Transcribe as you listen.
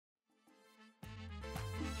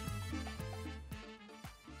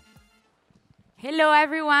Hello,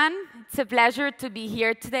 everyone. It's a pleasure to be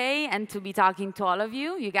here today and to be talking to all of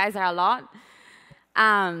you. You guys are a lot.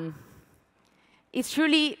 It's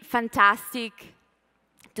truly fantastic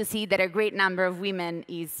to see that a great number of women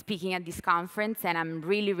is speaking at this conference, and I'm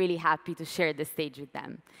really, really happy to share the stage with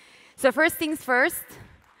them. So first things first,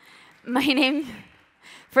 my name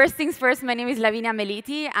is Lavinia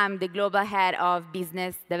Meliti. I'm the Global Head of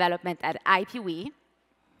Business Development at IPW.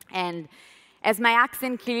 And as my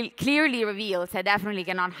accent clearly reveals, I definitely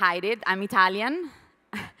cannot hide it. I'm Italian.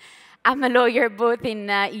 I'm a lawyer both in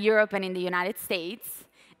Europe and in the United States.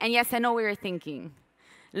 And yes, I know what you're thinking.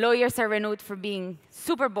 Lawyers are renowned for being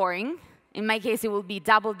super boring. In my case, it will be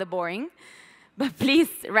double the boring. But please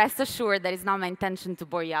rest assured that it's not my intention to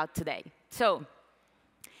bore you out today. So,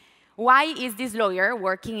 why is this lawyer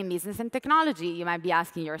working in business and technology, you might be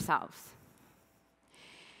asking yourselves.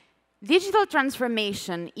 Digital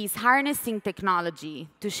transformation is harnessing technology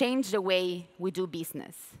to change the way we do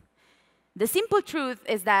business. The simple truth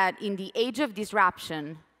is that in the age of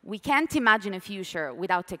disruption, we can't imagine a future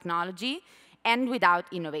without technology and without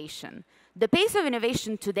innovation. The pace of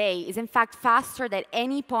innovation today is, in fact, faster than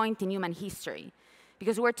any point in human history,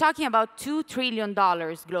 because we're talking about $2 trillion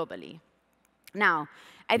globally. Now,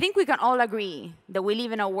 I think we can all agree that we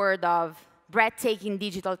live in a world of breathtaking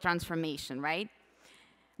digital transformation, right?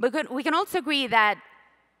 But we can also agree that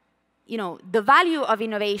the value of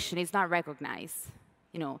innovation is not recognized.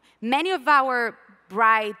 Many of our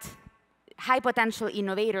bright, high-potential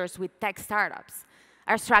innovators with tech startups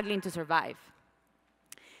are struggling to survive.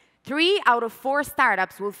 3 out of 4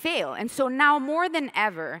 startups will fail. And so now more than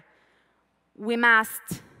ever, we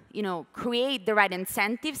must create the right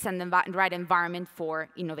incentives and the right environment for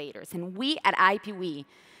innovators. And we at IPW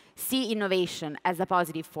see innovation as a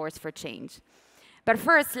positive force for change. But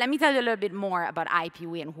first, let me tell you a little bit more about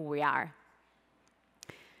IPW and who we are.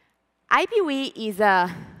 IPW is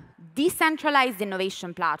a decentralized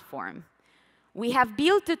innovation platform. We have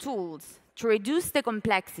built the tools to reduce the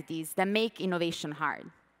complexities that make innovation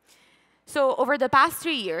hard. So over the past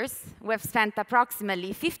 3 years, we've spent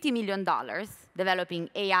approximately $50 million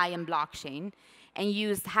developing AI and blockchain and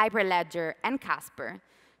used Hyperledger and Casper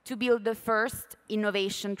to build the first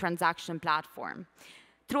innovation transaction platform.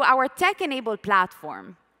 Through our tech-enabled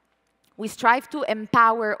platform, we strive to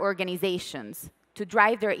empower organizations to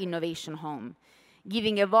drive their innovation home,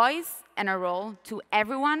 giving a voice and a role to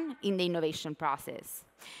everyone in the innovation process.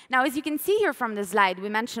 Now, as you can see here from the slide, we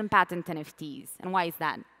mentioned patent NFTs. And why is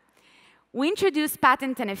that? We introduced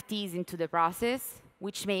patent NFTs into the process,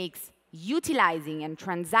 which makes utilizing and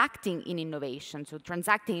transacting in innovation, so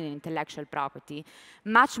transacting in intellectual property,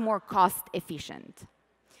 much more cost-efficient.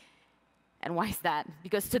 And why is that?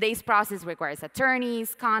 Because today's process requires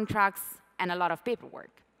attorneys, contracts, and a lot of paperwork.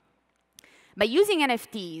 By using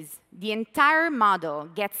NFTs, the entire model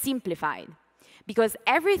gets simplified because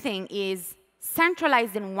everything is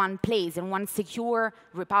centralized in one place, in one secure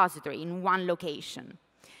repository, in one location.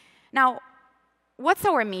 Now, what's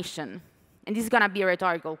our mission? And this is going to be a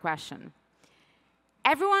rhetorical question.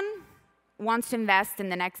 Everyone wants to invest in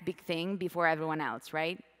the next big thing before everyone else,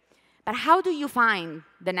 right? But how do you find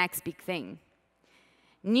the next big thing?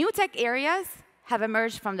 New tech areas have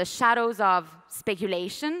emerged from the shadows of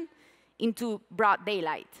speculation into broad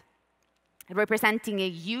daylight, representing a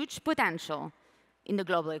huge potential in the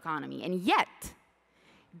global economy. And yet,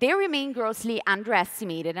 they remain grossly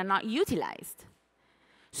underestimated and not utilized.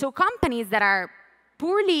 So companies that are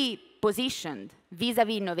poorly positioned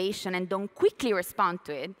vis-à-vis innovation and don't quickly respond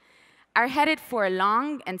to it are headed for a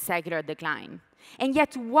long and secular decline. And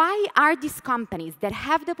yet, why are these companies that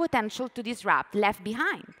have the potential to disrupt left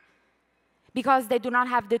behind? Because they do not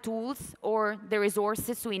have the tools or the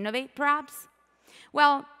resources to innovate, perhaps?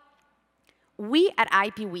 Well, we at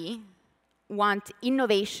IPW want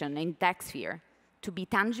innovation in tech sphere to be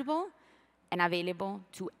tangible and available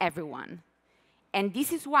to everyone. And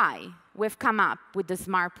this is why we've come up with the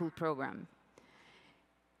Smart Pool program.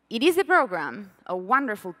 It is a program, a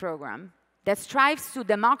wonderful program, that strives to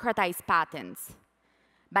democratize patents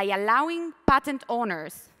by allowing patent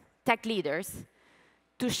owners, tech leaders,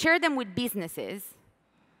 to share them with businesses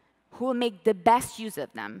who will make the best use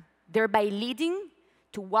of them, thereby leading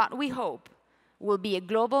to what we hope will be a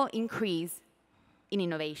global increase in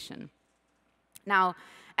innovation. Now,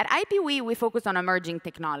 at IPW, we focus on emerging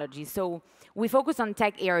technologies. So we focus on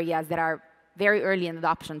tech areas that are very early in the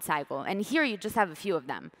adoption cycle. And here you just have a few of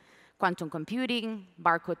them: quantum computing,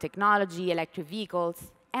 barcode technology, electric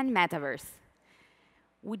vehicles, and metaverse.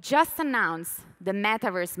 We just announced the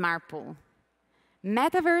Metaverse Smart Pool.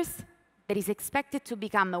 Metaverse that is expected to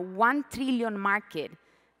become a $1 trillion market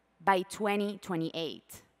by 2028.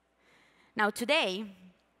 Now, today,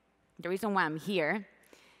 the reason why I'm here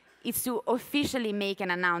is to officially make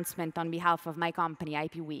an announcement on behalf of my company,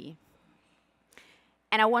 IPWE.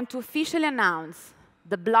 And I want to officially announce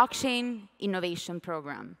the Blockchain Innovation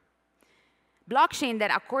Program. Blockchain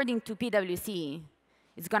that, according to PwC,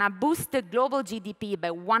 is going to boost the global GDP by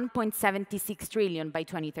 1.76 trillion by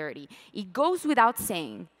 2030. It goes without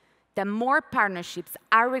saying that more partnerships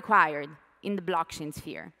are required in the blockchain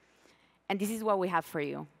sphere. And this is what we have for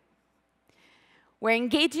you. We're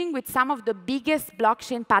engaging with some of the biggest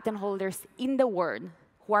blockchain patent holders in the world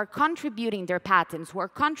who are contributing their patents, who are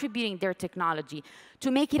contributing their technology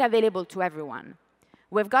to make it available to everyone.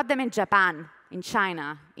 We've got them in Japan, in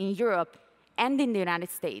China, in Europe, and in the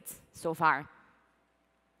United States so far.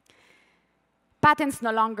 Patents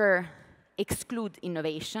no longer exclude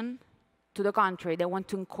innovation. To the contrary, they want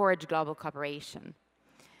to encourage global cooperation.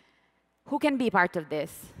 Who can be part of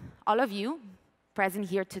this? All of you present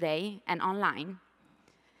here today and online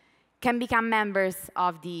can become members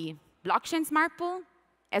of the Blockchain Smart Pool,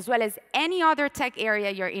 as well as any other tech area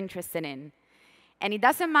you're interested in. And it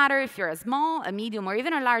doesn't matter if you're a small, a medium, or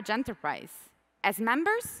even a large enterprise. As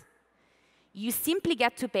members, you simply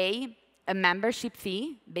get to pay a membership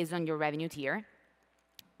fee based on your revenue tier.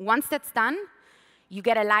 Once that's done, you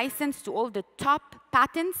get a license to all the top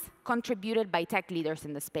patents contributed by tech leaders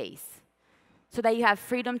in the space, so that you have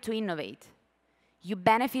freedom to innovate. You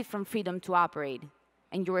benefit from freedom to operate,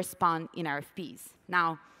 and you respond in RFPs.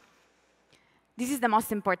 Now, this is the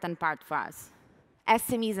most important part for us,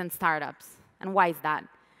 SMEs and startups. And why is that?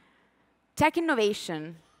 Tech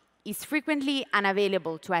innovation is frequently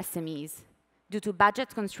unavailable to SMEs due to budget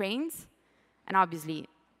constraints and, obviously,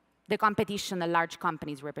 the competition that large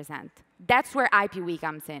companies represent. That's where IPWE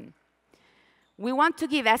comes in. We want to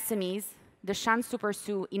give SMEs the chance to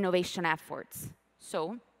pursue innovation efforts.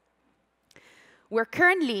 So we're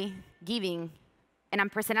currently giving an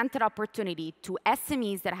unprecedented opportunity to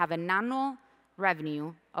SMEs that have an annual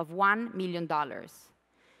revenue of $1 million.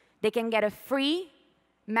 They can get a free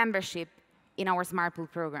membership in our Smart Pool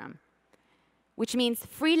program, which means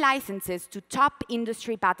free licenses to top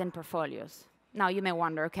industry patent portfolios. Now, you may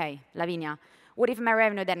wonder, OK, Lavinia, what if my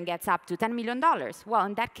revenue then gets up to $10 million? Well,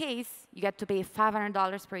 in that case, you get to pay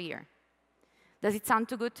 $500 per year. Does it sound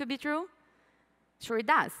too good to be true? Sure, it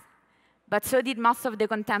does. But so did most of the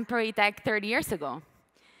contemporary tech 30 years ago.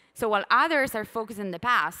 So while others are focused in the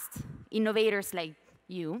past, innovators like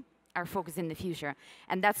you are focused in the future.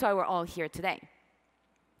 And that's why we're all here today.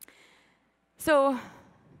 So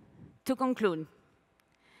to conclude,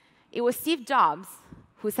 it was Steve Jobs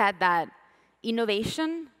who said that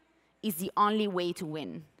innovation is the only way to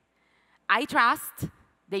win. I trust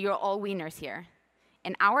that you're all winners here.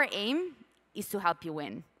 And our aim is to help you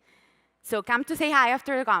win. So come to say hi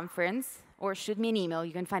after the conference, or shoot me an email.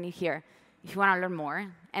 You can find it here if you want to learn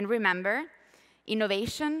more. And remember,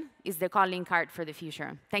 innovation is the calling card for the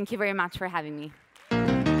future. Thank you very much for having me.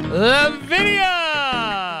 Lavinia!